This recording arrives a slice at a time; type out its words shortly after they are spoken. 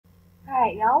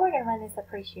Alright, y'all, we're going to run this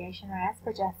appreciation RAS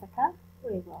for Jessica.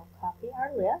 We will copy our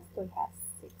list. We have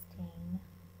 16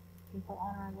 people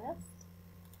on our list.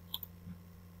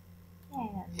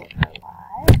 And we'll go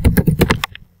live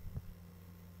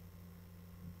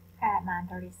at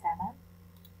 9:37.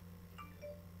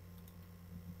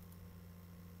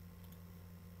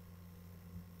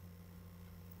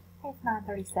 It's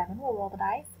 9:37. We'll roll the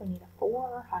dice. We need a 4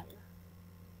 or higher.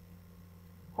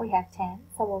 We have 10,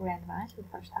 so we'll randomize for the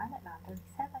first time at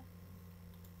 9:37.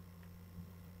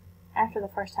 After the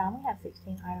first time, we have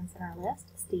 16 items in our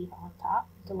list. Steve on top,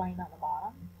 Delane on the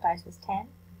bottom. Dice was 10,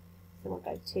 so we'll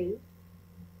go 2,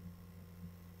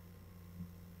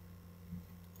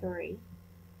 3,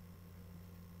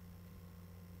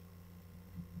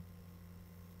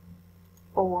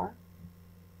 4,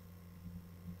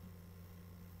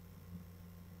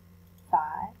 5,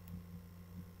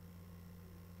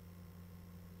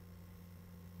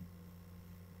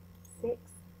 6,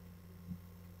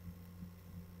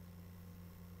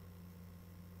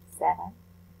 7,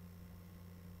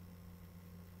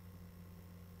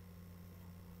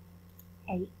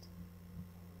 8,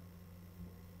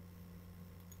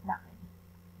 9.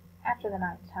 After the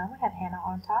 9th time, we have Hannah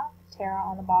on top, Tara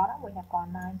on the bottom. We have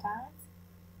gone 9 times.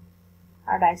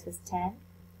 Our dice was 10,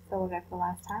 so we'll go for the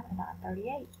last time at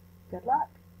 9:38. Good luck.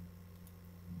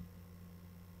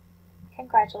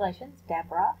 Congratulations,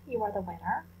 Deborah. You are the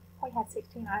winner. We have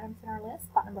 16 items in our list.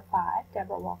 Spot number 5,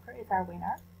 Deborah Walker, is our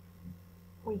winner.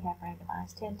 We have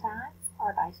randomized 10 times.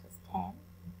 Our dice was 10.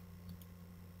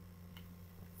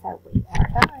 So we are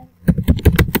done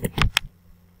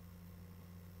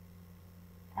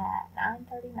at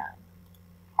 9:39.